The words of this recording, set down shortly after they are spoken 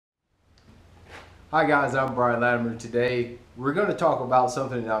Hi guys, I'm Brian Latimer. Today we're going to talk about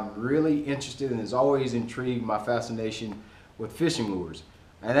something that I'm really interested in, has always intrigued my fascination with fishing lures,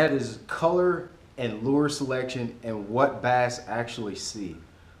 and that is color and lure selection and what bass actually see.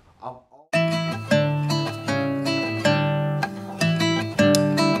 I've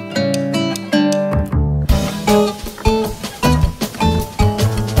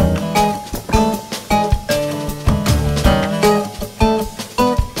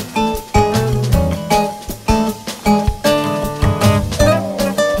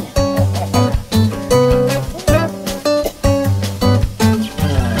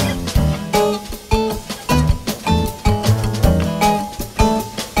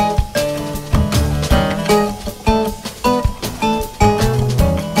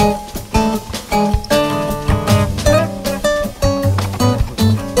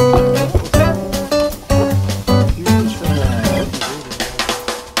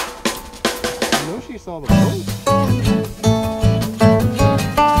She saw the boat.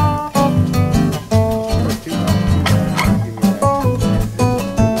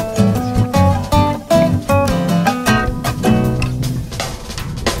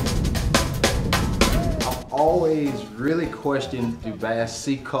 always really questioned, do bass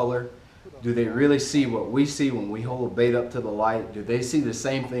see color? Do they really see what we see when we hold a bait up to the light? Do they see the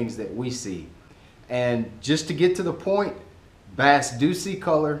same things that we see? And just to get to the point, bass do see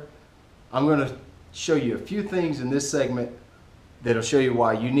color. I'm going to show you a few things in this segment that'll show you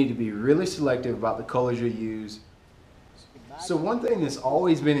why you need to be really selective about the colors you use. So one thing that's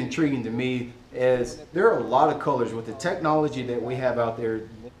always been intriguing to me is there are a lot of colors. With the technology that we have out there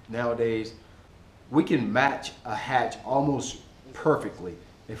nowadays, we can match a hatch almost perfectly.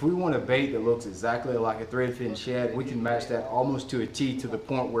 If we want a bait that looks exactly like a threadfin shad, we can match that almost to a T, to the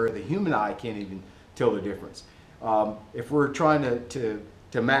point where the human eye can't even tell the difference. If we're trying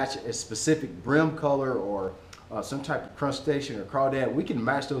to match a specific brim color or some type of crustacean or crawdad, we can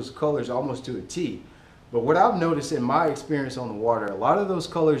match those colors almost to a T. But what I've noticed in my experience on the water, a lot of those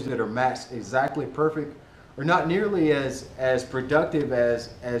colors that are matched exactly perfect are not nearly as productive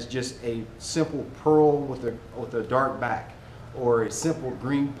as just a simple pearl with a dark back, or a simple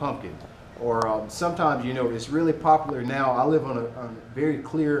green pumpkin, or sometimes, you know, it's really popular now. I live on a very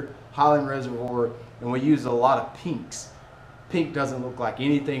clear highland reservoir, and we use a lot of pinks. Pink doesn't look like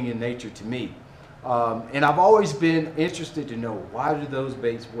anything in nature to me. And I've always been interested to know, why do those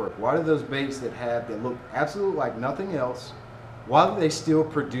baits work? Why do those baits that look absolutely like nothing else, why do they still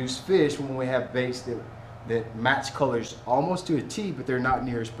produce fish when we have baits that match colors almost to a T, but they're not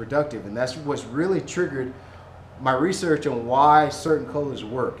near as productive? And that's what's really triggered my research on why certain colors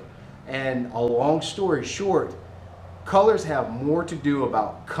work. And a long story short, colors have more to do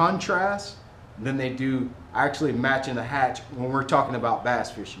about contrast than they do actually matching the hatch when we're talking about bass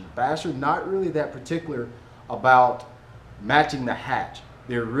fishing. Bass are not really that particular about matching the hatch.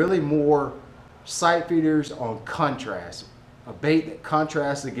 They're really more sight feeders on contrast. A bait that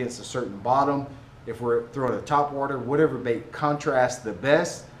contrasts against a certain bottom, if we're throwing a top water, whatever bait contrasts the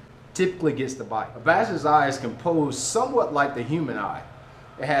best typically gets the bite. A bass's eye is composed somewhat like the human eye.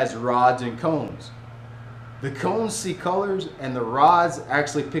 It has rods and cones. The cones see colors, and the rods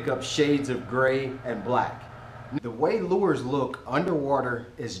actually pick up shades of gray and black. The way lures look underwater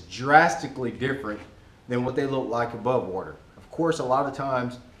is drastically different than what they look like above water. Of course, a lot of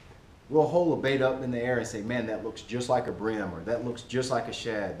times we'll hold a bait up in the air and say, man, that looks just like a brim, or that looks just like a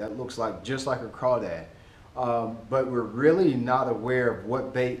shad, that looks like just like a crawdad. But we're really not aware of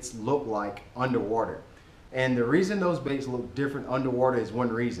what baits look like underwater. And the reason those baits look different underwater is one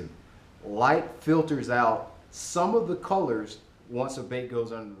reason. Light filters out some of the colors once a bait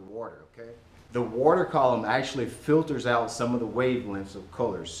goes under the water, okay? The water column actually filters out some of the wavelengths of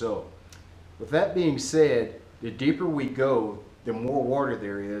colors. So with that being said, the deeper we go, the more water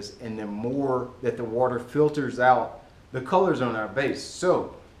there is, and the more that the water filters out the colors on our baits.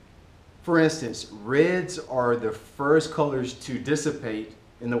 So for instance, reds are the first colors to dissipate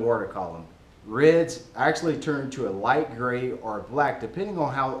in the water column. Reds actually turn to a light gray or black depending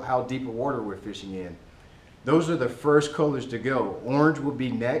on how deep a water we're fishing in. Those are the first colors to go. Orange will be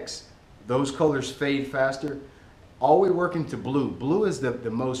next. Those colors fade faster. All we work into blue. Blue is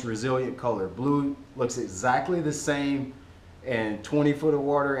the most resilient color. Blue looks exactly the same in 20 foot of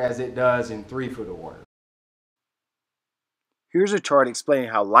water as it does in 3 foot of water. Here's a chart explaining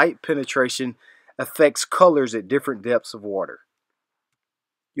how light penetration affects colors at different depths of water.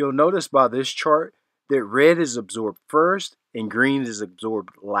 You'll notice by this chart that red is absorbed first and green is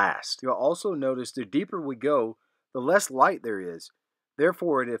absorbed last. You'll also notice the deeper we go, the less light there is.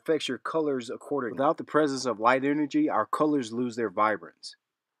 Therefore, it affects your colors accordingly. Without the presence of light energy, our colors lose their vibrance.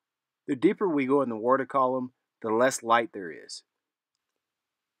 The deeper we go in the water column, the less light there is.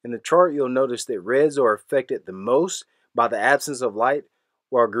 In the chart, you'll notice that reds are affected the most by the absence of light,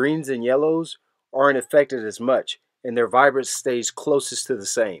 while greens and yellows aren't affected as much, and their vibrance stays closest to the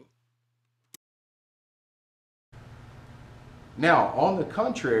same. Now, on the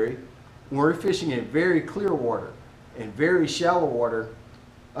contrary, when we're fishing in very clear water and very shallow water,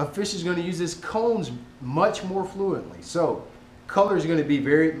 a fish is going to use its cones much more fluently. So, color is going to be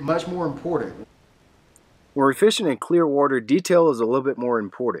much more important. When we're fishing in clear water, detail is a little bit more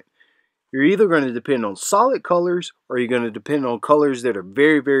important. You're either going to depend on solid colors or you're going to depend on colors that are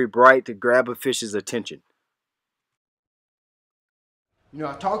very, very bright to grab a fish's attention.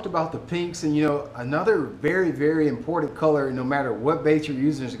 I talked about the pinks, and another very, very important color, no matter what bait you're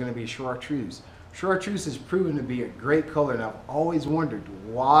using, is going to be chartreuse. Chartreuse has proven to be a great color, and I've always wondered,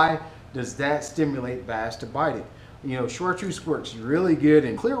 why does that stimulate bass to bite it? Chartreuse works really good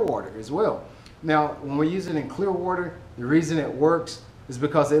in clear water as well. Now, when we use it in clear water, the reason it works is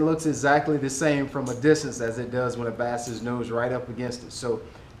because it looks exactly the same from a distance as it does when a bass's nose right up against it. So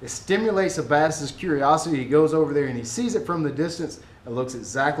it stimulates a bass's curiosity. He goes over there and he sees it from the distance. It looks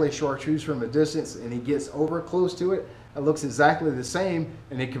exactly chartreuse from a distance, and he gets over close to it. It looks exactly the same,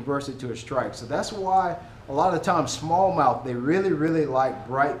 and he converts it to a strike. So that's why a lot of times smallmouth, they really, really like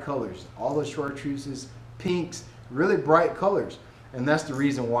bright colors. All the chartreuses, pinks, really bright colors. And that's the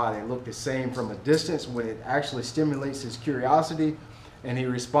reason why they look the same from a distance. When it actually stimulates his curiosity and he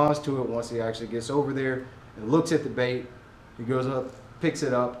responds to it, once he actually gets over there and looks at the bait, he goes up, picks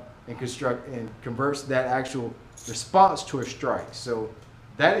it up, and converts that actual response to a strike. So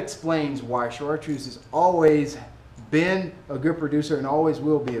that explains why chartreuse has always been a good producer and always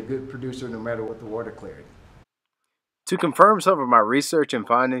will be a good producer no matter what the water clarity. To confirm some of my research and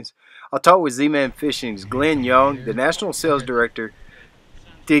findings, I talked with Z-Man Fishing's Glenn Young, the National Sales Director,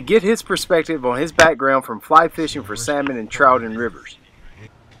 to get his perspective on his background from fly fishing for salmon and trout in rivers.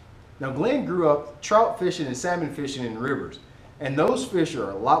 Now, Glenn grew up trout fishing and salmon fishing in rivers, and those fish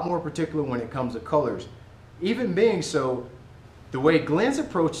are a lot more particular when it comes to colors. Even being so, the way Glenn's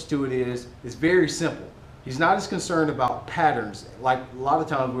approach to it is very simple. He's not as concerned about patterns like a lot of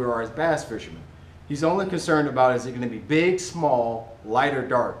times we are as bass fishermen. He's only concerned about, is it going to be big, small, light, or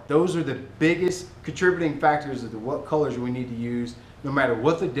dark? Those are the biggest contributing factors of what colors we need to use, no matter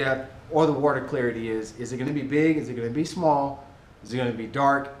what the depth or the water clarity is. Is it going to be big? Is it going to be small? Is it going to be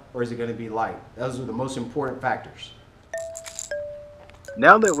dark? Or is it going to be light? Those are the most important factors.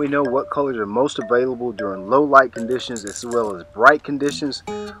 Now that we know what colors are most available during low light conditions as well as bright conditions,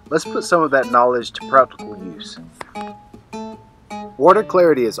 let's put some of that knowledge to practical use. Water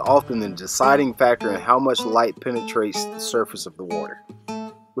clarity is often the deciding factor in how much light penetrates the surface of the water.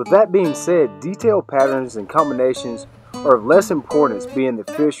 With that being said, detailed patterns and combinations are of less importance, being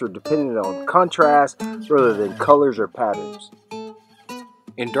the fish are dependent on contrast rather than colors or patterns.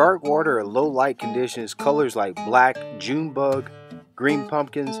 In dark water or low light conditions, colors like black, June bug, green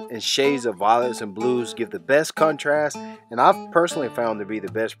pumpkins, and shades of violets and blues give the best contrast, and I've personally found to be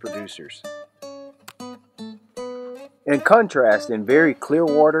the best producers. In contrast, in very clear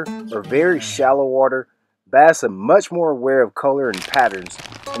water or very shallow water, bass are much more aware of color and patterns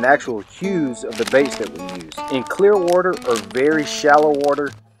and actual hues of the baits that we use. In clear water or very shallow water,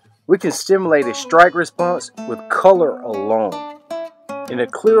 we can stimulate a strike response with color alone. In a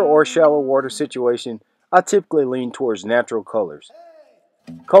clear or shallow water situation, I typically lean towards natural colors.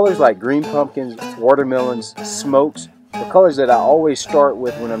 Colors like green pumpkins, watermelons, smokes are colors that I always start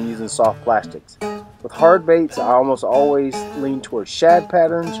with when I'm using soft plastics. With hard baits, I almost always lean towards shad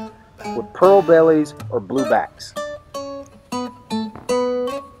patterns with pearl bellies or blue backs.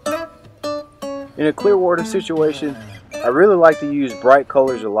 In a clear water situation, I really like to use bright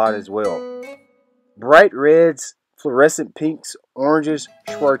colors a lot as well. Bright reds, fluorescent pinks, oranges,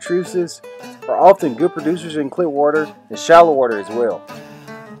 chartreuses are often good producers in clear water and shallow water as well.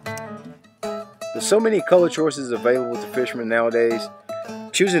 With so many color choices available to fishermen nowadays,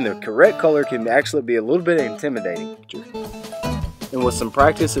 choosing the correct color can actually be a little bit intimidating. And with some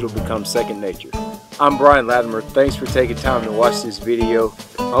practice, it'll become second nature. I'm Brian Latimer. Thanks for taking time to watch this video.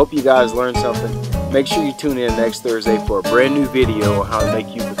 I hope you guys learned something. Make sure you tune in next Thursday for a brand new video on how to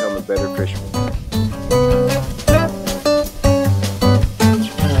make you become a better fisherman.